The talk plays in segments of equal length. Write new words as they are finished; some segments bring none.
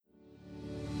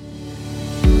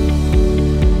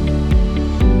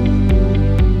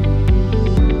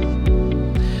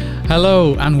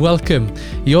Hello and welcome.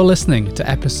 You're listening to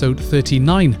episode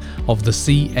 39 of the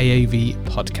CAAV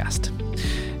podcast.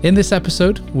 In this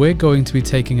episode, we're going to be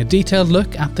taking a detailed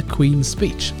look at the Queen's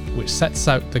speech, which sets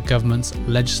out the government's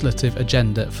legislative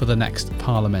agenda for the next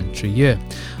parliamentary year.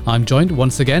 I'm joined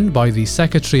once again by the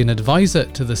Secretary and Advisor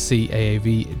to the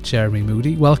CAAV, Jeremy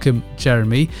Moody. Welcome,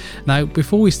 Jeremy. Now,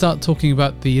 before we start talking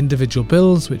about the individual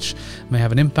bills, which may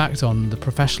have an impact on the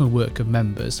professional work of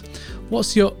members,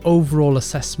 what's your overall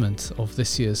assessment of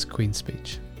this year's Queen's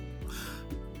speech?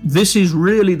 This is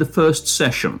really the first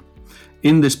session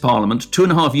in this Parliament,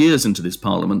 2.5 years into this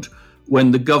Parliament,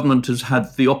 when the government has had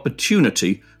the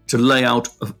opportunity to lay out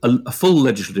a full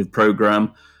legislative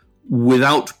programme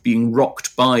without being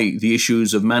rocked by the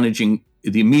issues of managing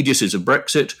the immediacies of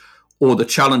Brexit or the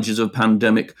challenges of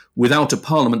pandemic, without a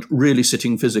Parliament really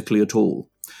sitting physically at all.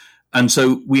 And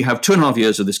so we have 2.5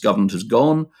 years of this government has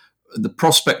gone, the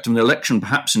prospect of an election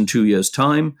perhaps in 2 years'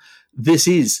 time. This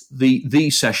is the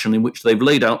session in which they've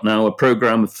laid out now a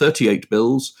programme of 38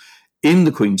 bills in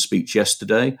the Queen's speech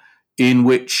yesterday, in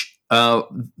which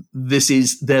this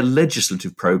is their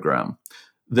legislative programme.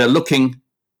 They're looking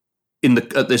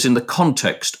at this in the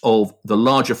context of the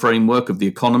larger framework of the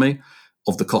economy,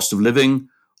 of the cost of living,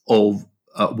 of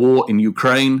war in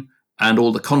Ukraine, and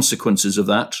all the consequences of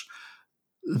that.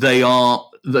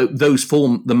 Those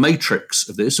form the matrix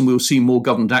of this, and we'll see more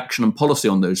government action and policy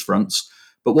on those fronts.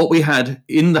 But what we had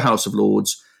in the House of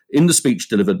Lords, in the speech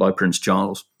delivered by Prince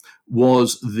Charles,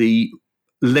 was the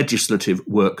legislative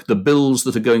work, the bills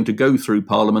that are going to go through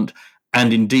Parliament,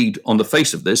 and indeed, on the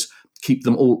face of this, keep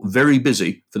them all very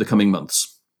busy for the coming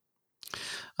months.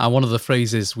 And one of the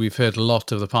phrases we've heard a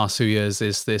lot over the past few years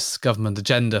is this government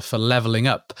agenda for levelling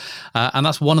up. And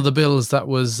that's one of the bills that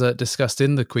was discussed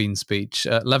in the Queen's speech,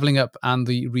 levelling up and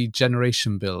the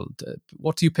regeneration bill.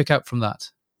 What do you pick out from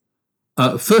that?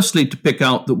 Firstly, to pick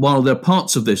out that while there are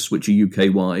parts of this which are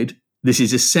UK-wide, this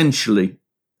is essentially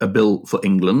a bill for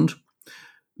England.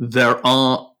 There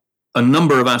are a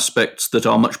number of aspects that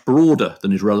are much broader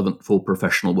than is relevant for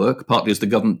professional work, partly as the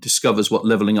government discovers what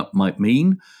levelling up might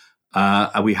mean.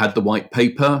 We had the white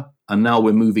paper, and now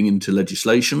we're moving into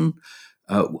legislation.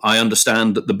 I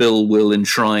understand that the bill will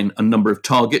enshrine a number of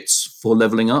targets for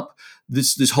levelling up.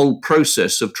 This whole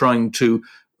process of trying to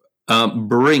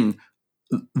bring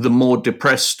the more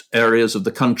depressed areas of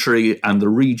the country and the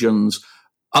regions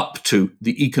up to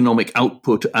the economic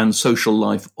output and social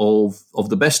life of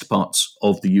the best parts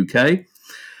of the UK.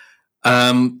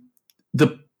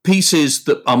 The pieces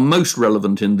that are most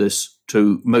relevant in this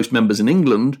to most members in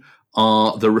England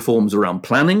are the reforms around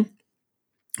planning,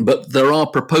 but there are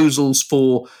proposals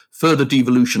for further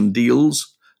devolution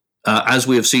deals, as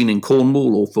we have seen in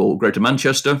Cornwall or for Greater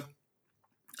Manchester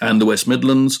and the West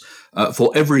Midlands,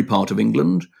 for every part of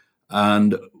England.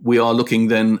 And we are looking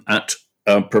then at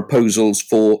proposals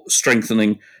for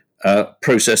strengthening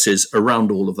processes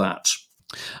around all of that.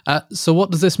 So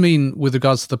what does this mean with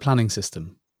regards to the planning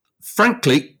system?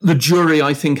 Frankly, the jury,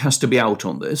 I think, has to be out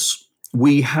on this.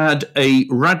 We had a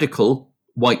radical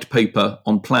white paper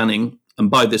on planning, and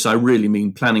by this I really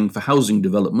mean planning for housing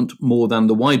development more than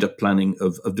the wider planning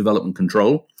of development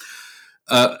control,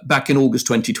 back in August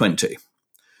 2020.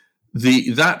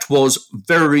 That was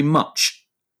very much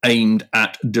aimed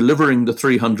at delivering the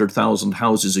 300,000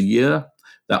 houses a year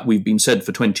that we've been said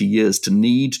for 20 years to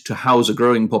need to house a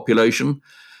growing population.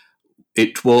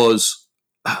 It was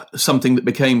something that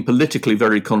became politically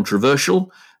very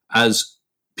controversial as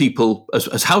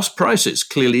house prices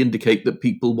clearly indicate that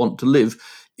people want to live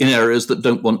in areas that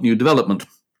don't want new development.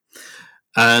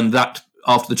 And that,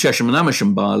 after the Chesham and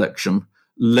Amersham by-election,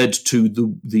 led to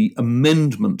the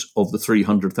amendment of the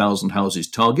 300,000 houses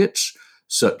target,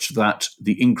 such that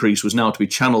the increase was now to be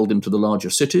channeled into the larger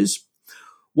cities.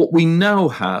 What we now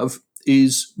have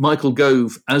is Michael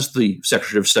Gove, as the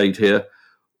Secretary of State here,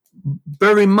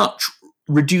 very much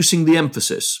reducing the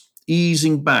emphasis,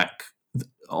 easing back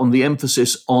on the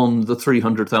emphasis on the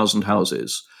 300,000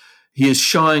 houses. He is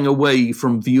shying away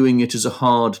from viewing it as a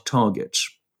hard target.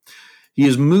 He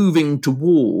is moving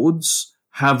towards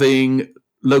having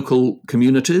local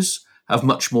communities have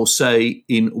much more say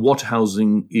in what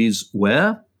housing is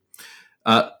where.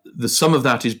 Some of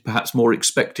that is perhaps more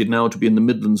expected now to be in the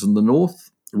Midlands and the North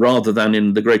rather than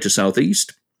in the Greater South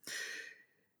East.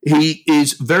 He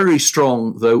is very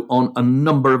strong, though, on a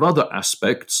number of other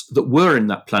aspects that were in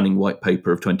that planning white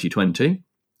paper of 2020.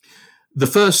 The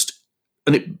first,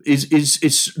 and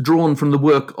it's drawn from the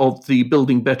work of the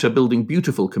Building Better, Building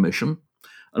Beautiful Commission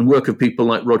and work of people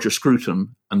like Roger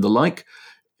Scruton and the like,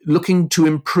 looking to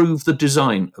improve the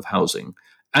design of housing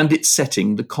and its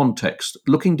setting, the context,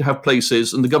 looking to have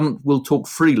places, and the government will talk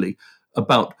freely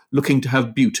about looking to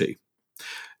have beauty.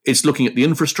 It's looking at the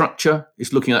infrastructure,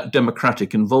 it's looking at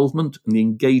democratic involvement and the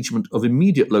engagement of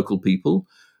immediate local people,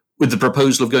 with the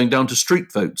proposal of going down to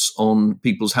street votes on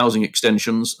people's housing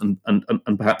extensions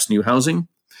and perhaps new housing.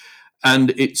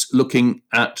 And it's looking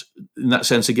at, in that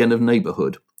sense, again, of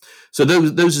neighbourhood. So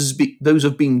those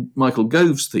have been Michael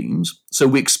Gove's themes. So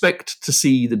we expect to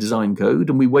see the design code,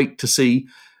 and we wait to see,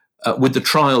 with the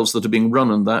trials that are being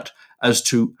run on that, as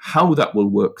to how that will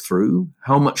work through,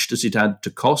 how much does it add to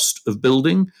cost of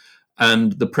building,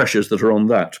 and the pressures that are on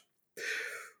that.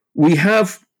 We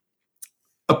have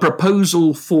a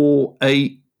proposal for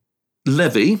a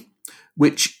levy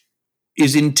which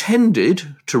is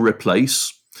intended to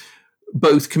replace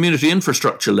both community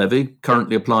infrastructure levy,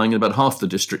 currently applying in about half the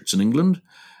districts in England,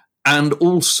 and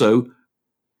also,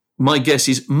 my guess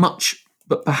is much,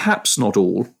 but perhaps not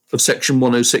all, of Section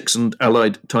 106 and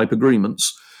allied type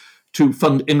agreements to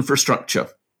fund infrastructure.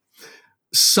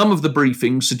 Some of the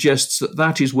briefing suggests that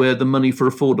that is where the money for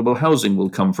affordable housing will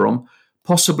come from,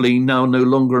 possibly now no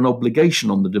longer an obligation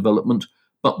on the development,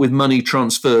 but with money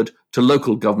transferred to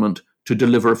local government to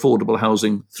deliver affordable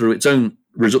housing through its own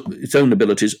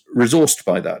abilities, resourced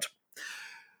by that.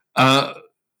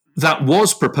 That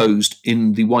was proposed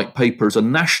in the white paper as a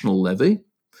national levy,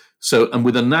 and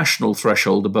with a national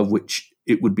threshold above which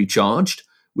it would be charged,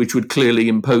 which would clearly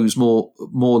impose more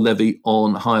levy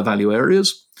on higher value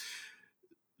areas.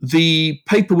 The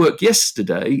paperwork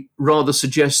yesterday rather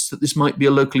suggests that this might be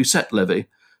a locally set levy.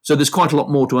 So there's quite a lot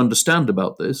more to understand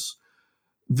about this.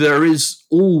 There is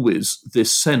always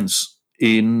this sense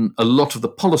in a lot of the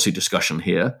policy discussion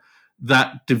here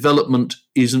that development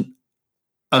isn't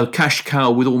a cash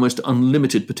cow with almost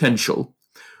unlimited potential,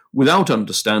 without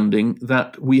understanding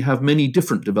that we have many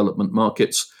different development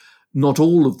markets, not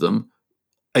all of them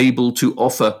able to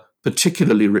offer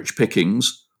particularly rich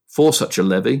pickings for such a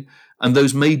levy, and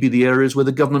those may be the areas where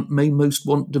the government may most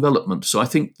want development. So I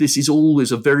think this is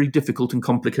always a very difficult and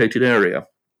complicated area.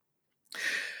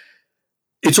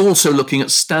 It's also looking at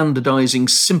standardising,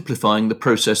 simplifying the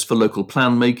process for local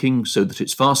plan making so that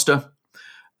it's faster,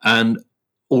 and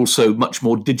also much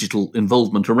more digital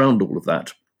involvement around all of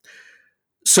that.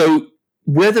 So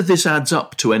whether this adds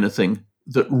up to anything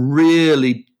that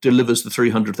really delivers the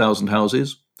 300,000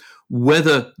 houses,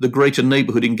 whether the greater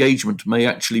neighbourhood engagement may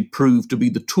actually prove to be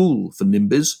the tool for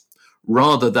NIMBYs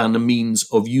rather than a means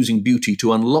of using beauty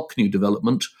to unlock new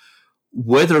development,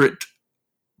 whether it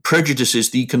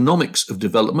prejudices the economics of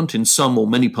development in some or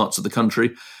many parts of the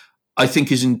country, I think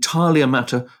is entirely a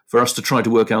matter for us to try to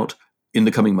work out in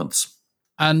the coming months.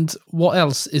 And what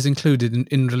else is included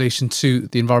in relation to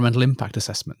the environmental impact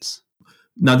assessments?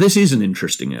 Now, this is an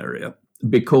interesting area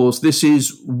because this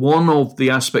is one of the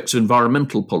aspects of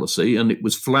environmental policy, and it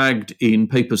was flagged in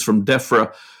papers from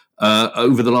DEFRA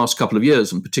over the last couple of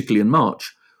years, and particularly in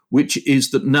March, which is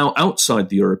that now outside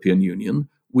the European Union,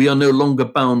 we are no longer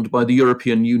bound by the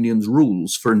European Union's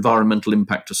rules for environmental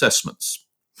impact assessments.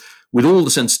 With all the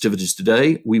sensitivities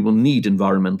today, we will need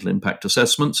environmental impact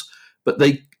assessments, but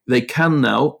they can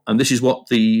now, and this is what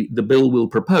the bill will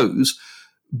propose,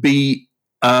 be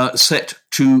set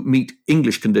to meet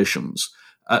English conditions.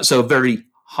 So a very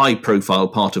high-profile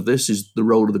part of this is the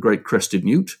role of the great crested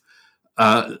newt,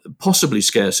 possibly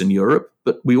scarce in Europe,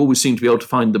 but we always seem to be able to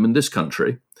find them in this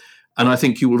country. And I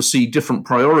think you will see different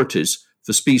priorities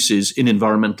for species in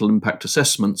environmental impact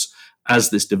assessments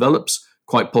as this develops,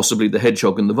 quite possibly the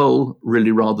hedgehog and the vole,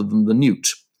 really rather than the newt.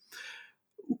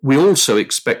 We also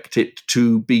expect it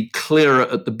to be clearer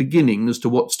at the beginning as to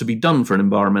what's to be done for an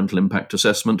environmental impact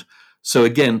assessment. So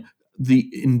again, the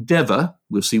endeavour,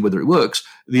 we'll see whether it works,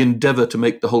 the endeavour to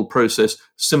make the whole process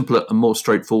simpler and more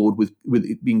straightforward with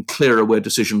it being clearer where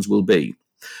decisions will be.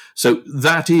 So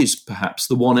that is perhaps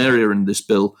the one area in this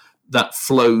bill that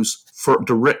flows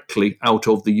directly out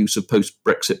of the use of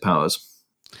post-Brexit powers.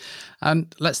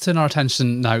 And let's turn our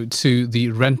attention now to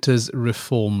the Renters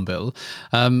Reform Bill.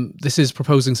 This is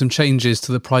proposing some changes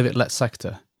to the private let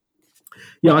sector.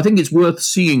 Yeah, I think it's worth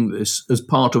seeing this as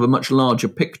part of a much larger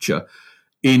picture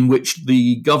in which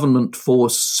the government for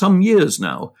some years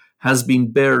now has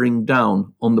been bearing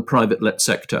down on the private let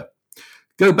sector.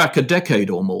 Go back a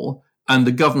decade or more, and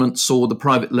the government saw the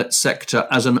private let sector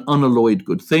as an unalloyed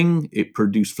good thing. It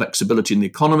produced flexibility in the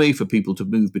economy for people to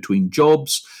move between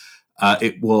jobs.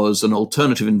 It was an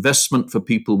alternative investment for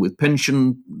people with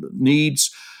pension needs.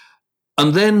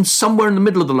 And then somewhere in the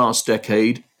middle of the last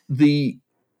decade, the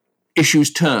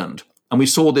issues turned. And we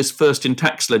saw this first in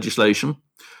tax legislation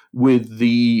with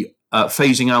the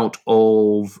phasing out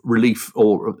of relief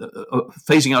or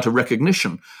phasing out of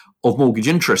recognition of mortgage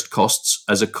interest costs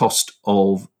as a cost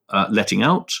of letting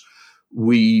out.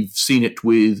 We've seen it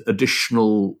with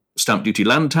additional stamp duty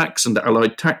land tax and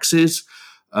allied taxes.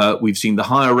 We've seen the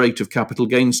higher rate of capital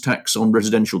gains tax on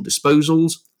residential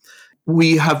disposals.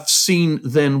 We have seen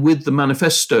then with the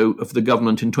manifesto of the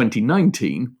government in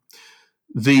 2019,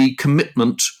 the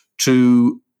commitment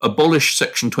to abolish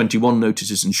Section 21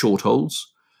 notices and short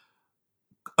holds,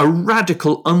 a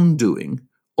radical undoing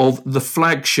of the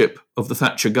flagship of the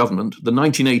Thatcher government, the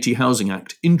 1980 Housing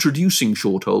Act, introducing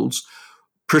short holds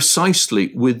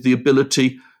precisely with the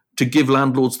ability to give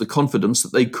landlords the confidence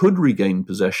that they could regain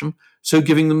possession, so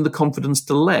giving them the confidence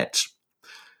to let.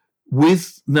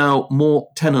 With now more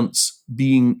tenants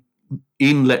being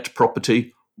in let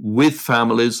property with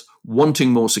families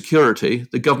wanting more security,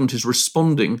 the government is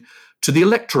responding to the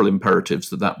electoral imperatives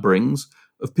that brings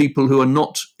of people who are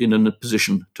not in a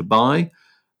position to buy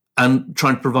and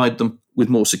trying to provide them with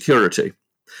more security.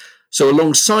 So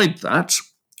alongside that,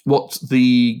 what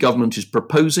the government is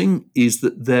proposing is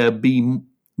that there be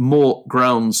more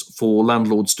grounds for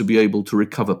landlords to be able to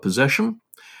recover possession,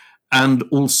 and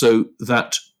also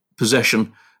that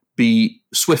possession be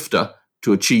swifter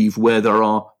to achieve where there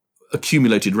are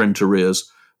accumulated rent arrears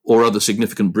or other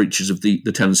significant breaches of the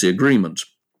tenancy agreement.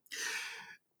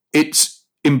 It's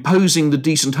imposing the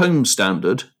decent home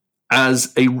standard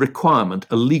as a requirement,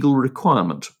 a legal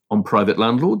requirement on private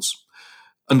landlords.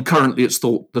 And currently it's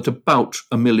thought that about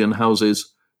 1 million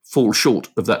houses fall short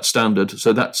of that standard.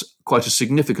 So that's quite a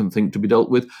significant thing to be dealt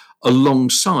with,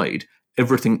 alongside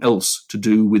everything else to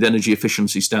do with energy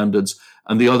efficiency standards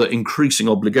and the other increasing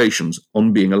obligations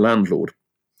on being a landlord.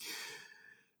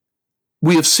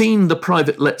 We have seen the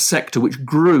private let sector, which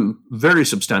grew very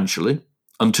substantially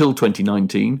until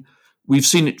 2019. We've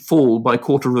seen it fall by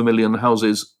 250,000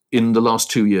 houses in the last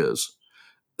 2 years.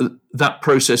 That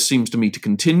process seems to me to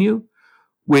continue,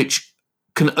 which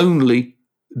can only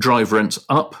drive rents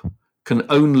up, can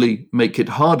only make it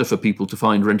harder for people to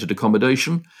find rented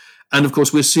accommodation. And of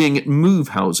course, we're seeing it move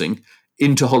housing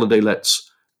into holiday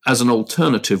lets as an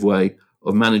alternative way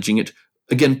of managing it,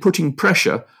 again, putting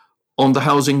pressure on the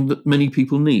housing that many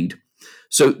people need.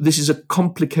 So this is a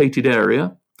complicated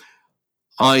area.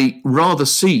 I rather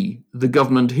see the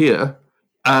government here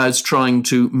as trying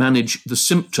to manage the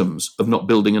symptoms of not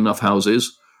building enough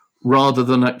houses rather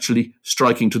than actually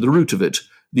striking to the root of it,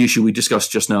 the issue we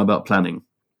discussed just now about planning.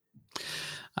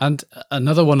 And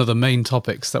another one of the main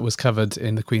topics that was covered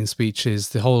in the Queen's speech is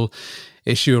the whole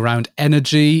issue around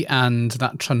energy and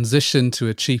that transition to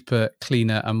a cheaper,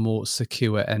 cleaner and more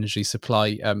secure energy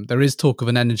supply. There is talk of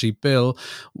an energy bill.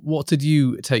 What did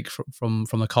you take from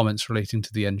the comments relating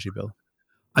to the energy bill?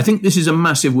 I think this is a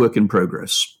massive work in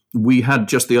progress. We had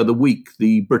just the other week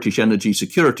the British Energy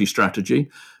Security Strategy,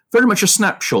 very much a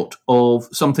snapshot of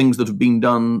some things that have been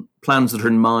done, plans that are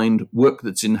in mind, work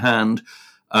that's in hand,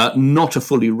 not a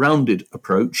fully rounded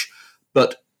approach,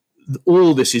 but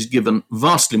all this is given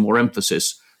vastly more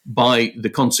emphasis by the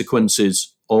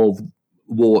consequences of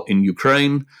war in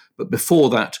Ukraine. But before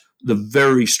that, the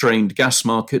very strained gas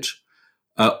market.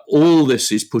 All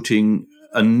this is putting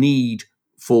a need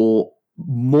for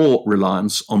more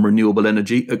reliance on renewable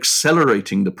energy,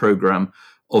 accelerating the program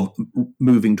of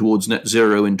moving towards net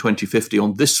zero in 2050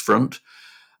 on this front.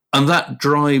 And that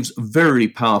drives very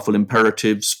powerful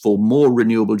imperatives for more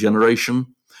renewable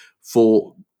generation,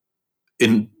 for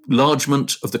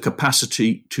enlargement of the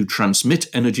capacity to transmit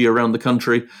energy around the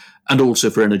country, and also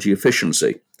for energy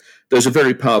efficiency. Those are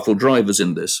very powerful drivers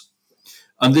in this.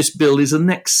 And this bill is a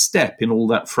next step in all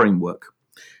that framework.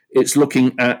 It's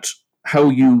looking at how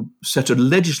you set a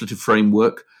legislative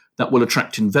framework that will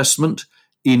attract investment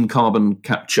in carbon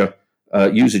capture,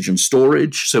 usage and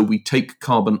storage. So we take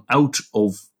carbon out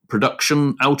of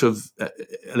production, out of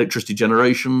electricity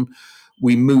generation.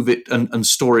 We move it and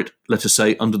store it, let us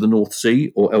say, under the North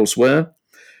Sea or elsewhere.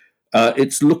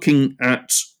 It's looking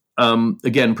at,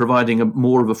 again, providing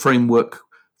more of a framework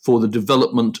for the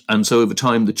development and so over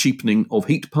time the cheapening of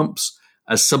heat pumps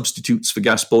as substitutes for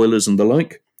gas boilers and the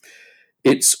like.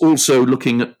 It's also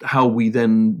looking at how we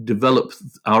then develop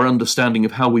our understanding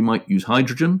of how we might use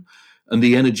hydrogen. And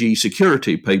the energy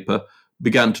security paper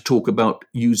began to talk about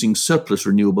using surplus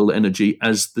renewable energy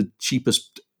as the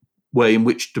cheapest way in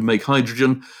which to make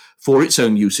hydrogen for its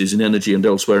own uses in energy and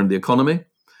elsewhere in the economy.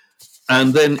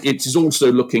 And then it is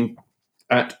also looking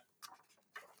at,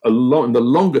 in the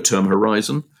longer term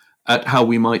horizon, at how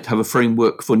we might have a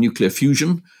framework for nuclear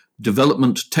fusion,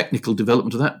 technical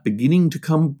development of that, beginning to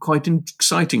come quite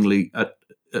excitingly at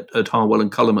Harwell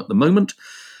and Culham at the moment,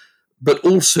 but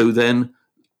also then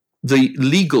the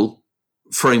legal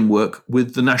framework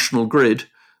with the national grid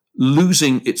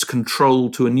losing its control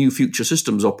to a new future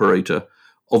systems operator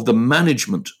of the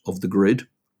management of the grid,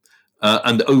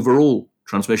 and the overall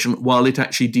transmission, while it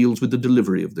actually deals with the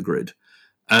delivery of the grid.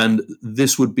 And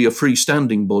this would be a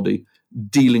freestanding body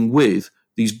dealing with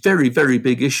these very, very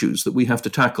big issues that we have to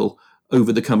tackle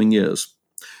over the coming years.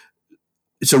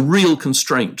 It's a real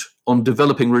constraint on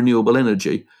developing renewable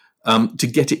energy to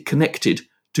get it connected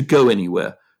to go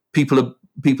anywhere.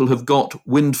 People have got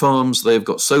wind farms, they've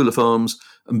got solar farms,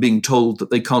 and being told that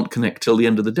they can't connect till the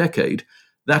end of the decade.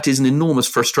 That is an enormous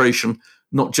frustration,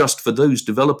 not just for those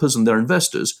developers and their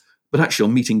investors, but actually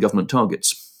on meeting government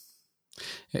targets.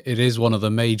 It is one of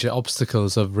the major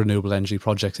obstacles of renewable energy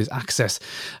projects is access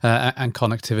and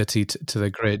connectivity to the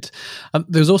grid.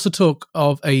 There's also talk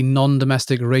of a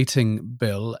non-domestic rating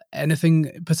bill.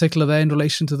 Anything particular there in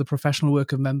relation to the professional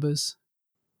work of members?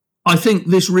 I think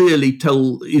this really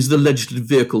is the legislative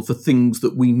vehicle for things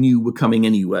that we knew were coming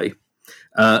anyway.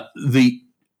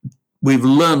 We've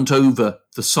learnt over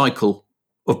the cycle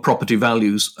of property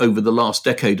values over the last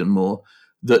decade and more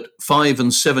that 5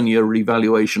 and 7 year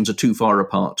revaluations are too far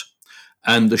apart.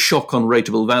 And the shock on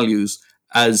rateable values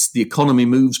as the economy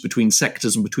moves between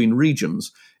sectors and between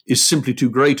regions is simply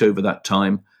too great over that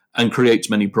time and creates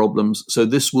many problems. So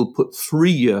this will put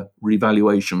 3 year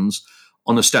revaluations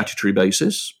on a statutory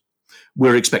basis.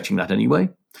 We're expecting that anyway.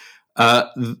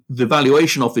 The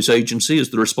Valuation Office Agency,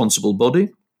 as the responsible body,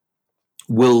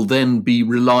 will then be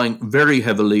relying very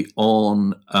heavily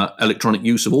on electronic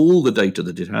use of all the data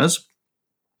that it has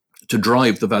to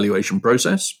drive the valuation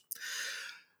process.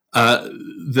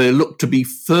 There look to be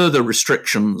further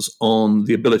restrictions on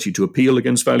the ability to appeal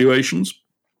against valuations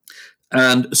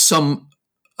and some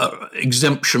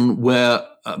exemption where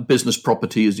business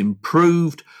property is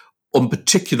improved, and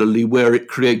particularly where it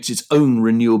creates its own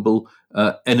renewable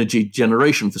energy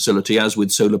generation facility, as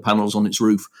with solar panels on its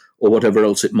roof or whatever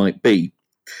else it might be.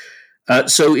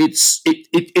 So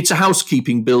it's a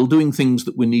housekeeping bill doing things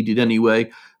that were needed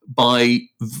anyway. By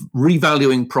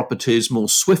revaluing properties more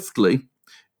swiftly,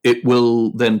 it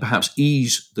will then perhaps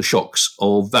ease the shocks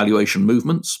of valuation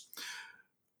movements.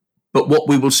 But what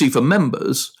we will see for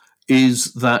members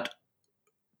is that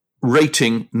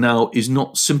rating now is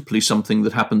not simply something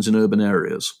that happens in urban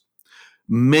areas.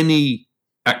 Many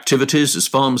activities, as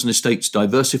farms and estates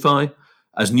diversify,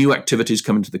 as new activities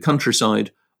come into the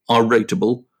countryside, are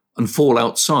rateable and fall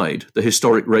outside the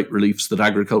historic rate reliefs that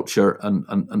agriculture and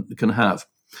can have.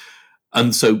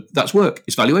 And so that's work.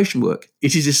 It's valuation work.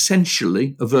 It is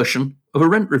essentially a version of a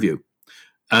rent review.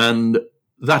 And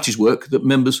that is work that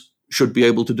members should be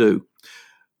able to do.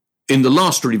 In the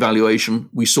last revaluation,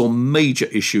 we saw major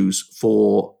issues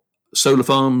for solar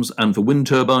farms and for wind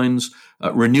turbines,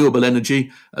 renewable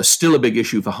energy, still a big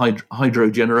issue for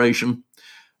hydro generation,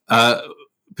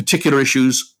 particular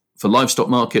issues for livestock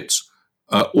markets.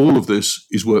 All of this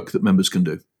is work that members can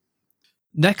do.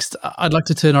 Next, I'd like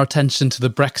to turn our attention to the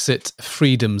Brexit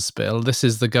Freedoms Bill. This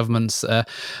is the government's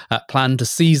plan to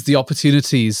seize the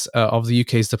opportunities of the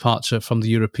UK's departure from the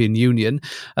European Union.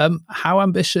 How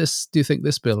ambitious do you think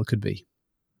this bill could be?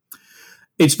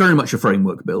 It's very much a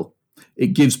framework bill. It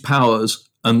gives powers,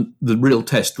 and the real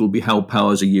test will be how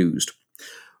powers are used.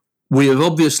 We have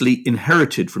obviously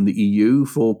inherited from the EU,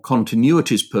 for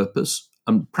continuity's purpose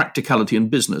and practicality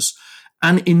and business,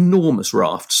 an enormous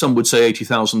raft, some would say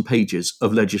 80,000 pages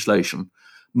of legislation,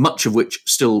 much of which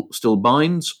still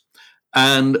binds,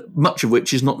 and much of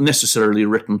which is not necessarily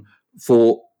written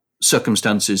for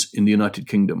circumstances in the United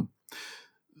Kingdom.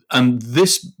 And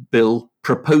this bill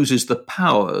proposes the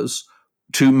powers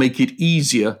to make it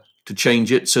easier to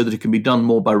change it so that it can be done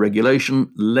more by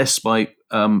regulation, less by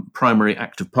primary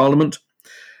act of Parliament,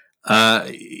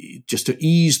 just to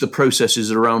ease the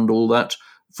processes around all that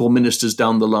for ministers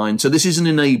down the line. So this is an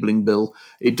enabling bill.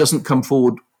 It doesn't come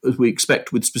forward, as we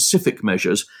expect, with specific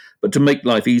measures, but to make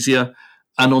life easier.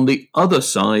 And on the other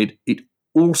side, it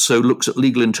also looks at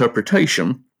legal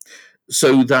interpretation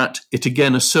so that it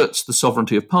again asserts the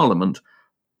sovereignty of Parliament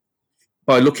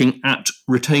by looking at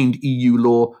retained EU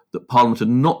law that Parliament had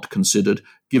not considered,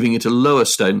 giving it a lower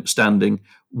standing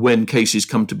when cases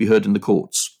come to be heard in the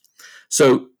courts.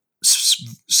 So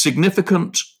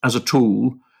significant as a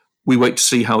tool. We wait to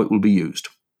see how it will be used.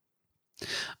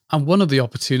 And one of the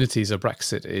opportunities of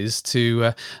Brexit is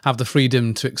to have the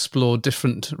freedom to explore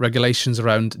different regulations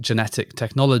around genetic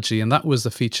technology, and that was the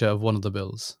feature of one of the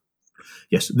bills.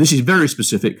 Yes, this is very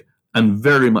specific and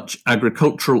very much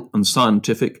agricultural and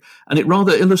scientific, and it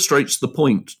rather illustrates the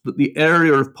point that the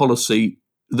area of policy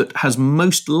that has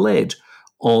most led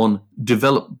on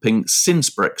developing since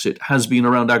Brexit has been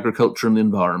around agriculture and the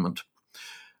environment.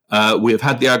 We have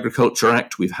had the Agriculture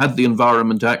Act, we've had the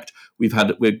Environment Act,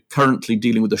 We're currently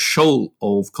dealing with a shoal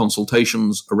of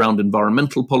consultations around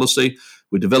environmental policy.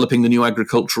 We're developing the new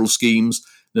agricultural schemes.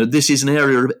 Now, this is an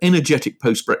area of energetic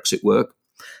post-Brexit work.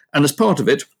 And as part of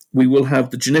it, we will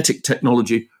have the Genetic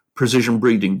Technology Precision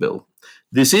Breeding Bill.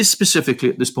 This is specifically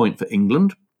at this point for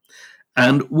England.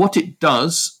 And what it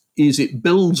does is it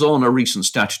builds on a recent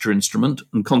statutory instrument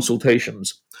and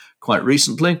consultations quite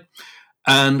recently,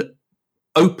 and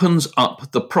opens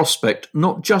up the prospect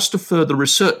not just of further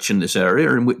research in this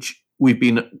area, in which we've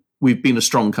been a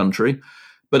strong country,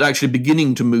 but actually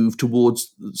beginning to move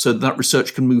towards, so that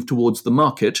research can move towards the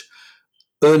market,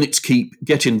 earn its keep,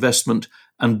 get investment,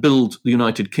 and build the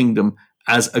United Kingdom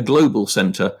as a global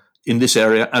centre in this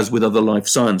area, as with other life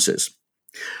sciences.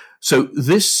 So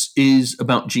this is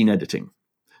about gene editing.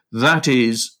 That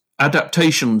is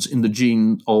adaptations in the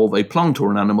gene of a plant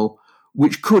or an animal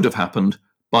which could have happened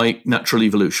by natural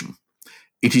evolution.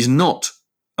 It is not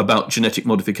about genetic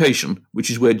modification,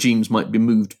 which is where genes might be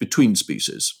moved between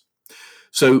species.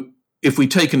 So if we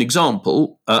take an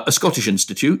example, a Scottish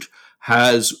institute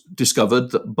has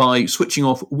discovered that by switching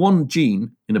off one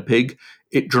gene in a pig,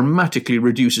 it dramatically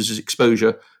reduces its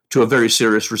exposure to a very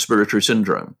serious respiratory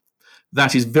syndrome.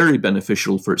 That is very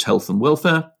beneficial for its health and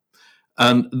welfare,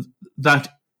 and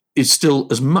that is still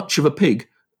as much of a pig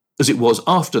as it was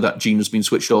after that gene has been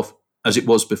switched off as it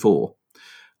was before.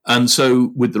 And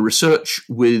so with the research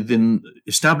within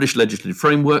established legislative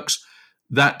frameworks,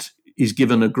 that is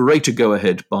given a greater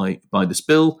go-ahead by this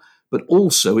bill, but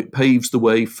also it paves the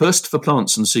way first for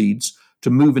plants and seeds to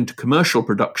move into commercial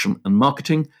production and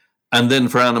marketing, and then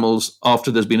for animals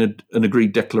after there's been an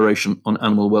agreed declaration on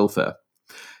animal welfare.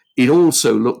 It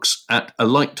also looks at a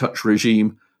light touch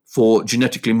regime for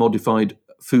genetically modified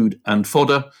food and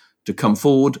fodder to come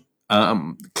forward.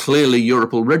 Clearly,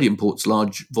 Europe already imports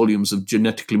large volumes of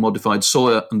genetically modified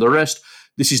soya and the rest.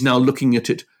 This is now looking at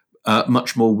it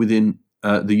much more within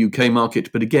the UK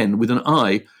market, but again, with an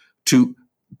eye to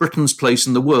Britain's place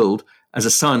in the world as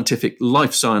a scientific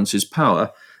life sciences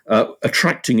power,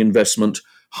 attracting investment,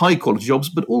 high quality jobs,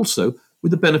 but also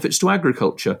with the benefits to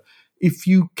agriculture. If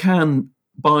you can,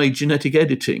 by genetic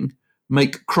editing,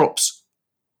 make crops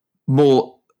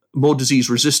more disease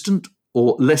resistant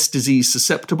or less disease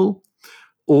susceptible,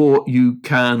 or you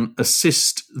can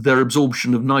assist their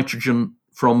absorption of nitrogen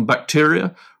from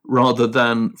bacteria rather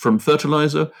than from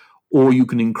fertilizer, or you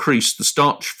can increase the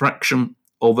starch fraction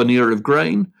of an ear of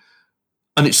grain,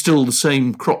 and it's still the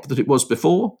same crop that it was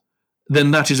before,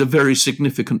 then that is a very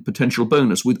significant potential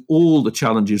bonus with all the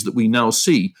challenges that we now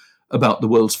see about the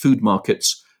world's food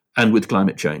markets and with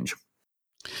climate change.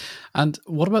 And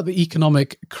what about the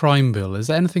economic crime bill? Is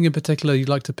there anything in particular you'd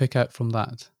like to pick out from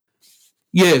that?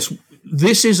 Yes,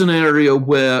 this is an area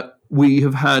where we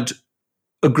have had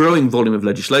a growing volume of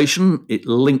legislation. It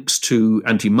links to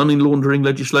anti-money laundering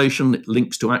legislation. It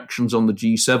links to actions on the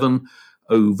G7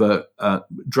 over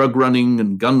drug running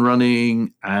and gun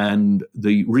running and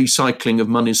the recycling of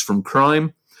monies from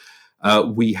crime.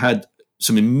 We had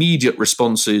some immediate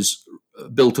responses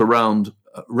built around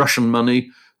Russian money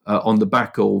on the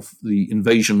back of the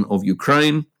invasion of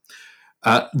Ukraine.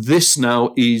 This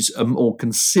now is a more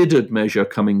considered measure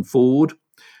coming forward,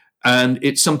 and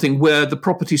it's something where the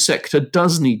property sector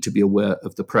does need to be aware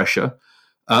of the pressure.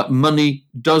 Money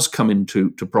does come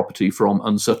into property from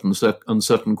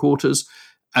uncertain quarters,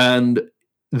 and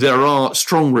there are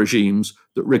strong regimes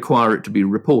that require it to be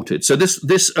reported. So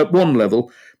this at one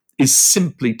level is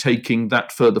simply taking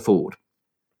that further forward.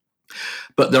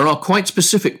 But there are quite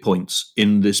specific points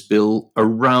in this bill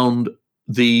around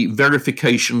the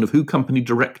verification of who company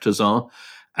directors are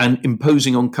and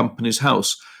imposing on Companies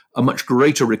House a much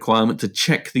greater requirement to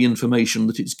check the information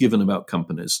that it's given about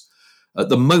companies. At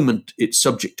the moment, it's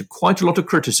subject to quite a lot of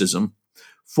criticism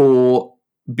for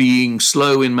being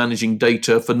slow in managing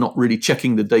data, for not really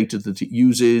checking the data that it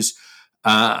uses.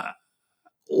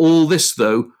 All this,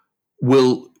 though,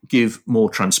 will give more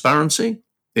transparency.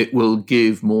 It will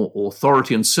give more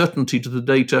authority and certainty to the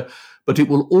data, but it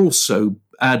will also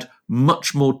add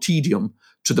much more tedium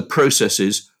to the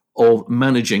processes of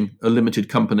managing a limited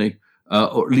company,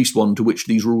 or at least one to which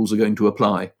these rules are going to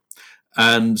apply.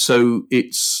 And so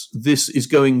this is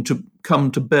going to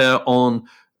come to bear on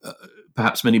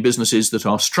perhaps many businesses that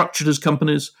are structured as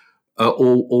companies,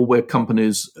 or where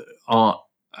companies are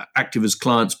active as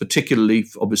clients, particularly,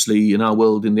 obviously, in our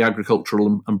world, in the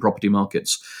agricultural and property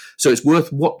markets. So it's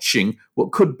worth watching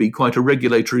what could be quite a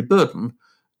regulatory burden,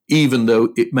 even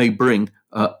though it may bring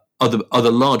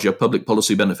other larger public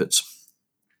policy benefits.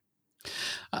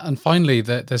 And finally,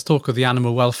 there's talk of the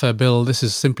Animal Welfare Bill. This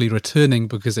is simply returning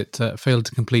because it failed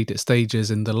to complete its stages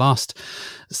in the last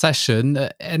session.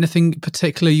 Anything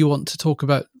particular you want to talk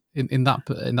about in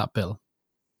that bill?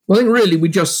 Well, I think really we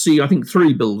just see,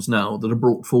 3 bills now that are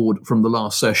brought forward from the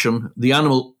last session. The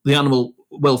Animal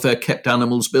Welfare Kept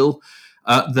Animals Bill.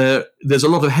 There's a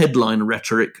lot of headline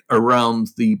rhetoric around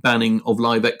the banning of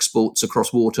live exports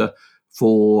across water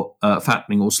for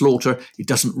fattening or slaughter. It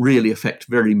doesn't really affect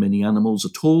very many animals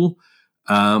at all,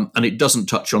 and it doesn't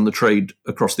touch on the trade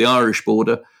across the Irish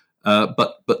border.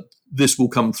 But this will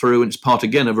come through, and it's part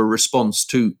again of a response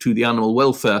to the animal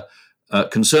welfare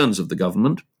concerns of the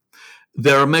government.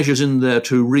 There are measures in there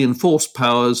to reinforce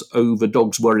powers over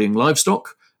dogs worrying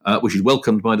livestock, which is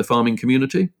welcomed by the farming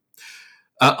community.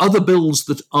 Other bills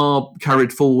that are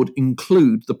carried forward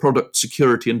include the Product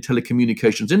Security and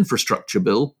Telecommunications Infrastructure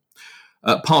Bill,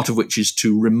 part of which is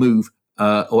to remove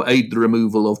or aid the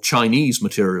removal of Chinese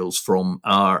materials from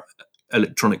our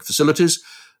electronic facilities.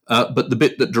 But the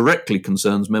bit that directly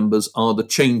concerns members are the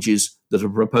changes that are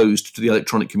proposed to the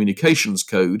Electronic Communications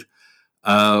Code,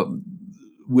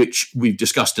 which we've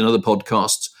discussed in other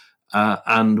podcasts,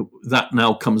 and that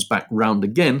now comes back round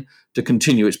again to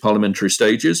continue its parliamentary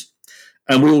stages.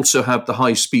 And we also have the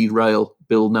high-speed rail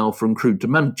bill now from Crewe to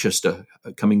Manchester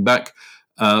coming back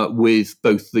with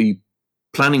both the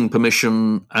planning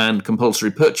permission and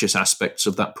compulsory purchase aspects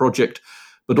of that project,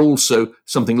 but also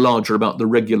something larger about the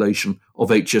regulation of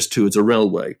HS2 as a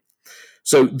railway.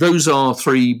 So those are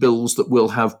 3 bills that will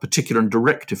have particular and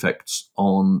direct effects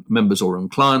on members or on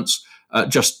clients,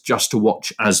 just to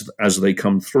watch as they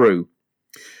come through.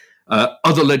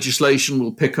 Other legislation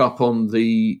will pick up on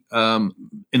the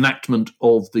enactment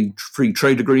of the free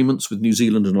trade agreements with New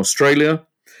Zealand and Australia.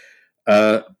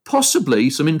 Possibly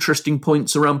some interesting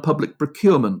points around public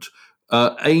procurement,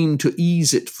 aim to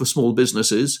ease it for small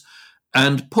businesses,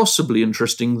 and possibly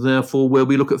interesting, therefore, where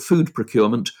we look at food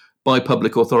procurement by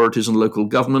public authorities and local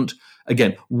government.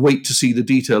 Again, wait to see the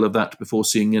detail of that before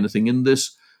seeing anything in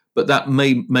this, but that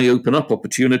may open up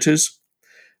opportunities.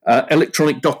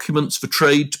 Electronic documents for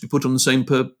trade to be put on the same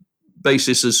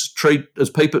basis as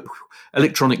paper.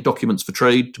 Electronic documents for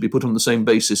trade to be put on the same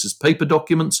basis as paper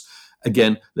documents.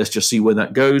 Again, let's just see where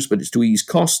that goes, but it's to ease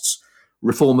costs.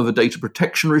 Reform of a data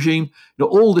protection regime.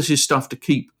 All this is stuff to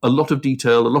keep a lot of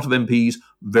detail, a lot of MPs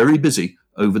very busy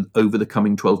over the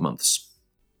coming 12 months.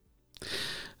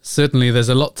 Certainly, there's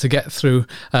a lot to get through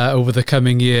over the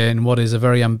coming year in what is a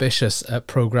very ambitious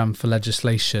programme for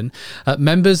legislation.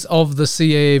 Members of the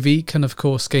CAAV can, of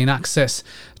course, gain access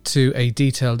to a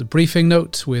detailed briefing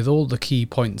note with all the key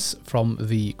points from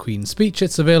the Queen's speech.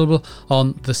 It's available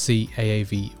on the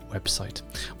CAAV website.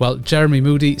 Well, Jeremy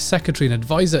Moody, Secretary and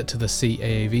Advisor to the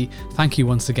CAAV, thank you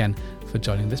once again for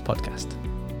joining this podcast.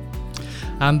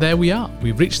 And there we are.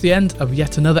 We've reached the end of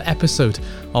yet another episode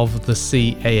of the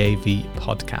CAAV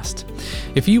podcast.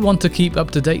 If you want to keep up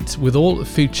to date with all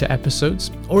future episodes,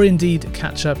 or indeed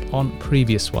catch up on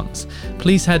previous ones,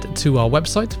 please head to our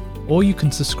website, or you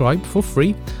can subscribe for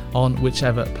free on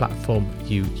whichever platform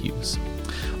you use.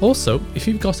 Also, if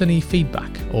you've got any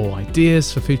feedback or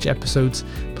ideas for future episodes,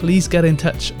 please get in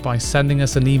touch by sending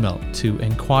us an email to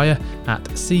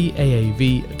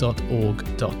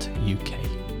inquire@caav.org.uk.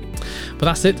 But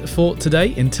that's it for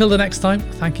today. Until the next time,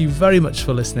 thank you very much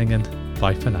for listening, and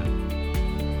bye for now.